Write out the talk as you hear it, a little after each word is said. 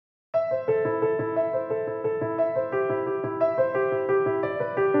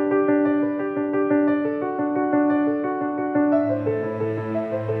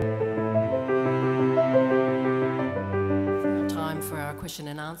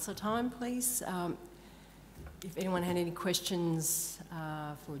answer time, please. If anyone had any questions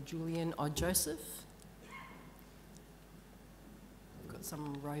for Julian or Joseph. We've got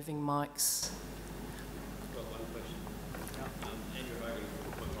some roving mics. I've got one question. Andrew Hogan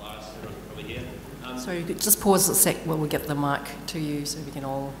from Point Class, everyone probably here. Sorry, you could just pause a sec while we get the mic to you so we can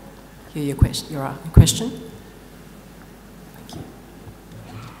all hear your question. Thank you.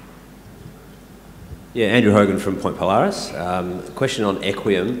 Yeah, Andrew Hogan from Point Polaris. Question on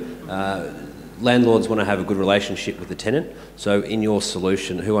Equium. Landlords want to have a good relationship with the tenant. So in your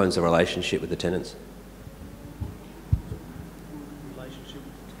solution, who owns the relationship with the tenants? Relationship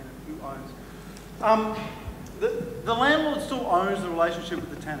with the tenant, who owns? The landlord still owns the relationship with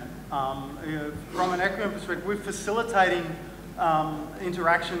the tenant. From an Equium perspective, we're facilitating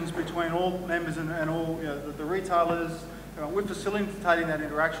interactions between all members and all the retailers. We're facilitating that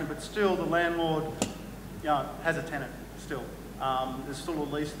interaction, but still the landlord has a tenant still. There's still a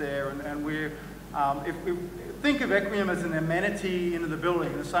lease there, and we're if we think of Equium as an amenity into the building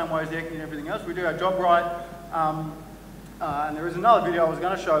in the same way as the Equium and everything else. We do our job right, and there is another video I was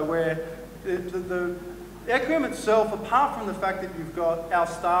going to show where the Equium itself, apart from the fact that you've got our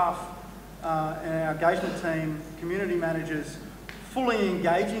staff and our engagement team, community managers, fully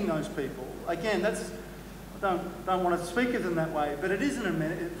engaging those people. Again, that's I don't want to speak of them that way, but it is an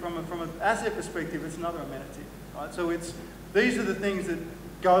amenity from an asset perspective. It's another amenity, right? So these are the things that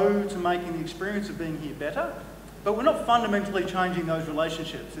go to making the experience of being here better, but we're not fundamentally changing those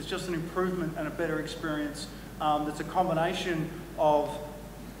relationships. It's just an improvement and a better experience that's a combination of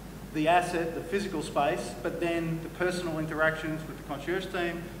the asset, the physical space, but then the personal interactions with the concierge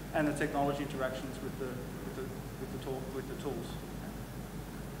team and the technology interactions with the tools.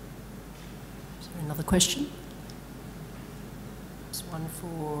 Is there another question? There's one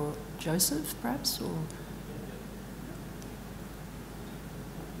for Joseph, perhaps, or?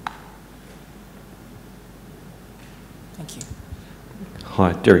 Thank you.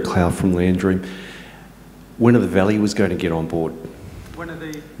 Hi, Derek Clough from Landream. When are the valuers going to get on board? When are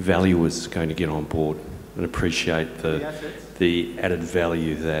the valuers going to get on board and appreciate the added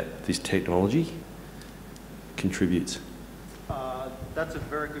value that this technology contributes? That's a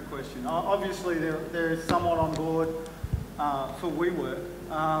very good question. Obviously, there is someone on board for WeWork,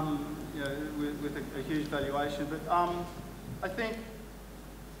 with a huge valuation. But I think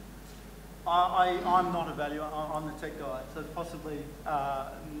I'm not a valuer. I'm the tech guy, so it's possibly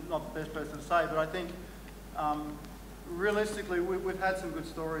not the best person to say. But I think realistically, we've had some good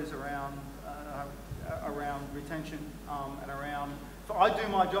stories around retention and around. If I do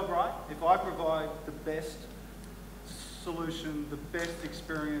my job right, if I provide the best solution, the best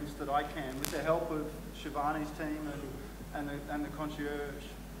experience that I can with the help of Shivani's team and the concierge,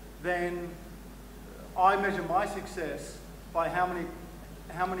 then I measure my success by how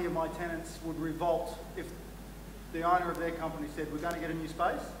many of my tenants would revolt if the owner of their company said, we're going to get a new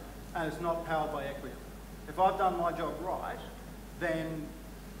space and it's not powered by Equium. If I've done my job right, then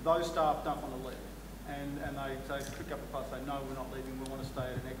those staff don't want to leave. And they pick up the pass, say, no, we're not leaving, we want to stay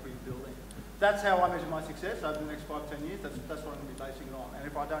at an Equium building. That's how I measure my success over the next 5-10 years. That's what I'm going to be basing it on. And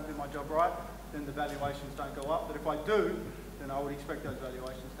if I don't do my job right, then the valuations don't go up. But if I do, then I would expect those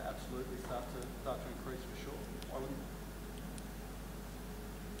valuations to absolutely start to increase for sure. Why wouldn't?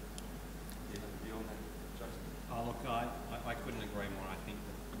 Yeah, beyond that, Joseph. Oh, look, I couldn't agree more. I think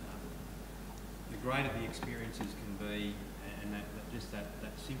that the greater the experiences can be, and that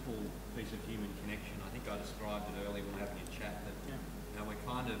simple piece of human connection. I think I described it earlier when having a chat that we're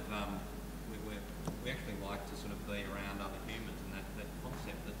kind of we actually like to sort of be around other humans, and that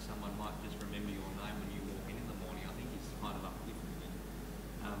concept that someone might just remember your name when you walk in the morning, I think is kind of uplifting.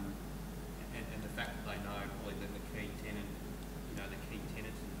 And the fact that they know probably that the key tenant, the key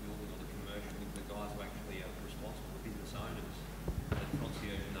tenants in the building or the commercial, the guys who actually are responsible, the business owners, the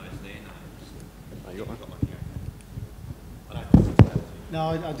concierge knows their names. Oh, you got one?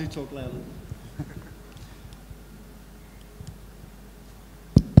 No, I do talk loudly.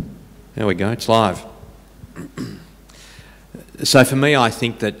 There we go, it's live. So for me, I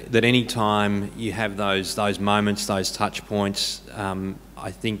think that any time you have those moments, those touch points,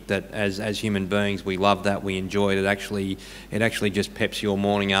 I think that as human beings, we love that, we enjoy it. It actually just peps your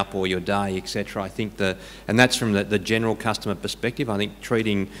morning up or your day, etc. I think and that's from the general customer perspective. I think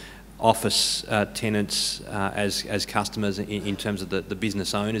treating office tenants as customers in terms of the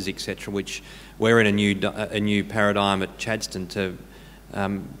business owners, etc., which we're in a new paradigm at Chadstone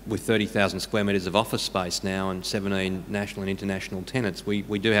with 30,000 square metres of office space now and 17 national and international tenants.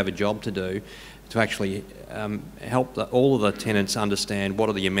 We do have a job to do to actually help all of the tenants understand what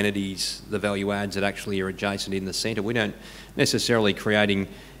are the amenities, the value adds that actually are adjacent in the centre. We don't necessarily creating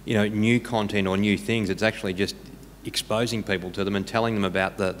new content or new things. It's actually just exposing people to them and telling them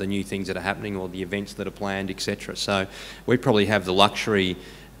about the new things that are happening or the events that are planned, etc. So we probably have the luxury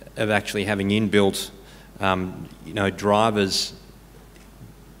of actually having inbuilt, drivers,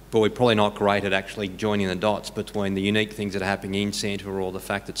 but we're probably not great at actually joining the dots between the unique things that are happening in centre or the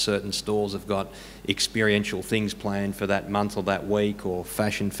fact that certain stores have got experiential things planned for that month or that week, or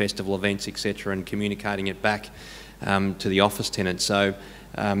fashion festival events, etc., and communicating it back to the office tenants. So,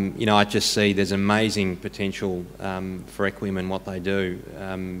 I just see there's amazing potential for Equium and what they do,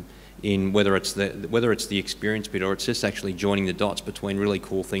 in whether it's the experience bit or it's just actually joining the dots between really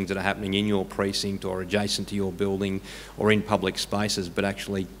cool things that are happening in your precinct or adjacent to your building or in public spaces, but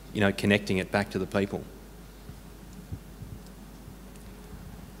actually connecting it back to the people.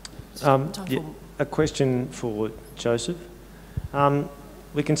 A question for Josef.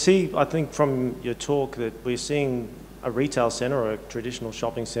 We can see, I think, from your talk that we're seeing a retail centre or a traditional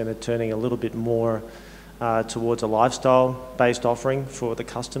shopping centre turning a little bit more towards a lifestyle-based offering for the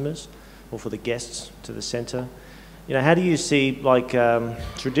customers or for the guests to the centre. How do you see,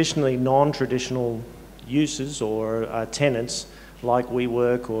 traditionally non-traditional uses or tenants like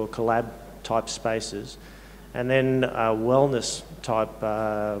WeWork or collab-type spaces, and then wellness-type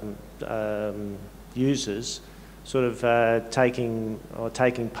users sort of taking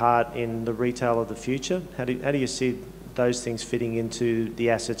part in the retail of the future? How do you see those things fitting into the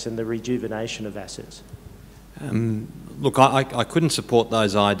assets and the rejuvenation of assets? Look, I couldn't support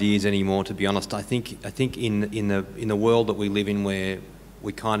those ideas anymore, to be honest. I think in the world that we live in, where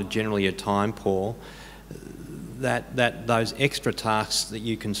we kind of generally are time poor, that those extra tasks that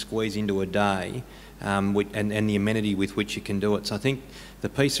you can squeeze into a day, and the amenity with which you can do it. So I think the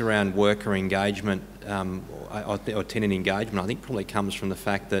piece around worker engagement or tenant engagement, I think probably comes from the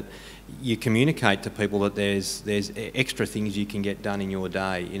fact that you communicate to people that there's extra things you can get done in your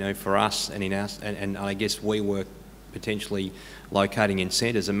day. For us and in us, and I guess we work potentially locating in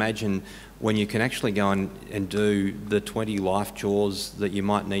centres. Imagine when you can actually go and do the 20 life chores that you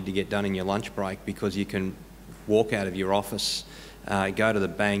might need to get done in your lunch break, because you can walk out of your office, go to the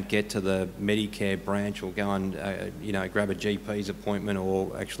bank, get to the Medicare branch, or go and grab a GP's appointment,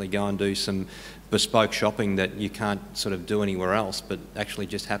 or actually go and do some bespoke shopping that you can't sort of do anywhere else, but actually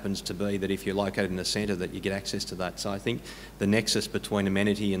just happens to be that if you're located in the centre that you get access to that. So I think the nexus between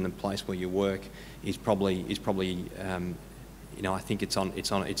amenity and the place where you work is probably I think it's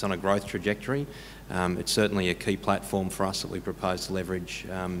on a growth trajectory. It's certainly a key platform for us that we propose to leverage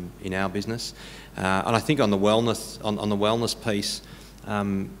in our business. And I think on the wellness piece,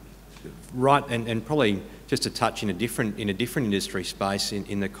 right, and probably just a touch in a different industry space,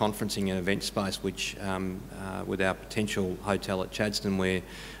 in the conferencing and event space, which with our potential hotel at Chadstone, where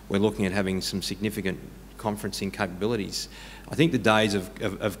we're looking at having some significant conferencing capabilities. I think the days of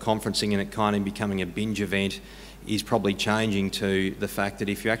conferencing and it kind of becoming a binge event is probably changing to the fact that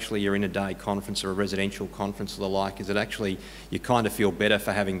if you're in a day conference or a residential conference or the like, is that actually you kind of feel better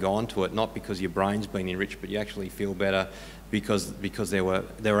for having gone to it, not because your brain's been enriched, but you actually feel better because there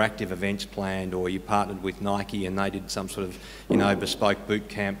were active events planned, or you partnered with Nike and they did some sort of bespoke boot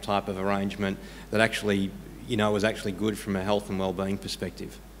camp type of arrangement that actually was actually good from a health and wellbeing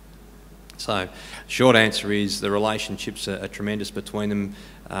perspective. So, short answer is the relationships are tremendous between them.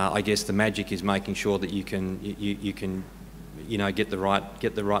 I guess the magic is making sure that you can get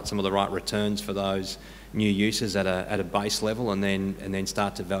some of the right returns for those new uses at a base level, and then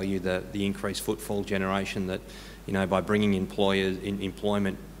start to value the increased footfall generation that by bringing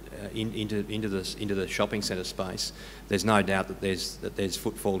employment into the shopping centre space. There's no doubt that there's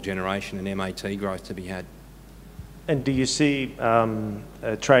footfall generation and MAT growth to be had. And do you see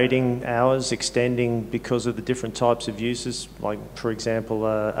trading hours extending because of the different types of uses? Like, for example,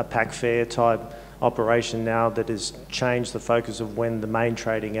 a pack fair type operation now that has changed the focus of when the main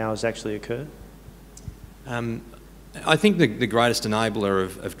trading hours actually occur? I think the greatest enabler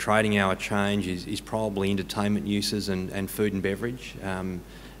of trading hour change is probably entertainment uses and food and beverage,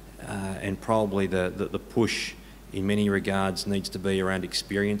 and probably the push in many regards needs to be around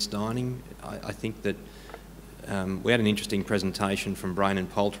experience dining. I think that we had an interesting presentation from Brain and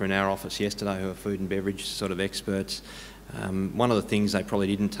Poulter in our office yesterday, who are food and beverage sort of experts. One of the things they probably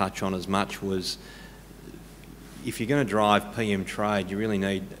didn't touch on as much was, if you're going to drive PM trade, you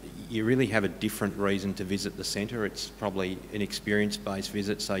really have a different reason to visit the centre. It's probably an experience-based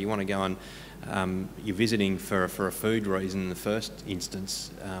visit, so you want to go and you're visiting for a food reason in the first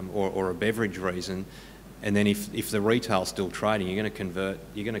instance, or a beverage reason. And then if the retail's still trading, you're going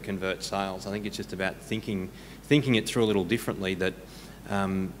to convert sales. I think it's just about thinking it through a little differently. That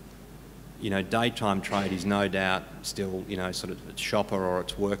you know, daytime trade is no doubt still, you know, sort of it's shopper or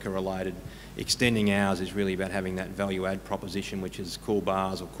it's worker related. Extending hours is really about having that value add proposition, which is cool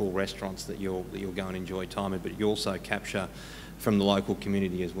bars or cool restaurants that you'll go and enjoy time at, but you also capture from the local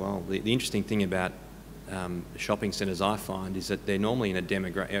community as well. The interesting thing about shopping centres, I find, is that they're normally in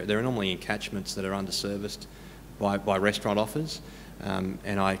they're normally in catchments that are underserviced by restaurant offers.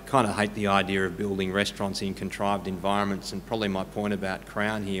 And I kind of hate the idea of building restaurants in contrived environments, and probably my point about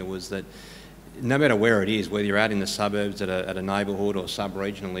Crown here was that no matter where it is, whether you're out in the suburbs at a neighbourhood or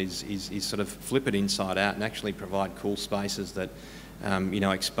sub-regional, is sort of flip it inside out and actually provide cool spaces that, you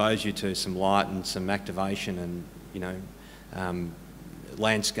know, expose you to some light and some activation and, you know,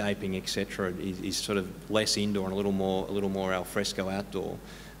 landscaping, etc. is sort of less indoor and a little more al fresco outdoor.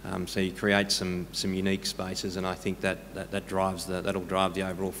 So you create some unique spaces, and I think that'll drive the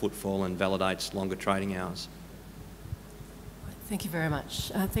overall footfall and validates longer trading hours. Thank you very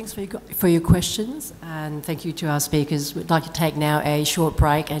much. Thanks for your questions, and thank you to our speakers. We'd like to take now a short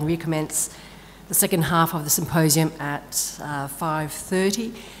break and recommence the second half of the symposium at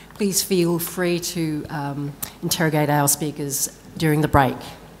 5:30. Please feel free to interrogate our speakers during the break.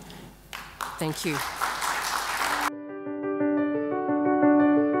 Thank you.